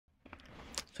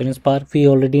So in Spark we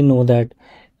already know that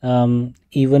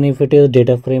even if it is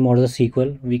data frame or the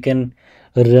SQL, we can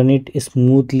run it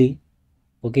smoothly,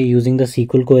 okay, using the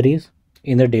SQL queries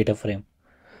in the data frame.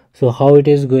 So how it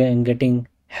is going getting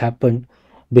happened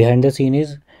behind the scene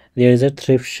is there is a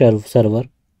server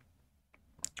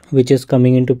which is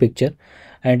coming into picture,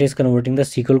 and it is converting the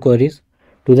SQL queries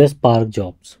to the Spark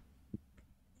jobs.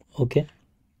 Okay,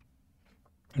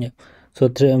 yeah.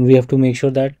 So we have to make sure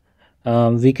that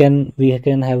we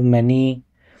can have many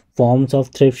forms of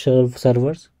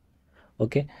servers.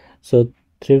 Okay, so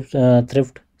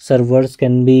thrift servers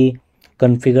can be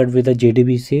configured with the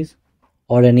JDBCs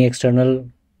or any external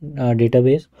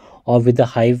database, or with the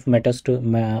Hive meta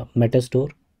store.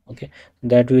 Okay,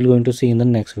 that we're going to see in the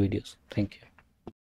next videos. Thank you.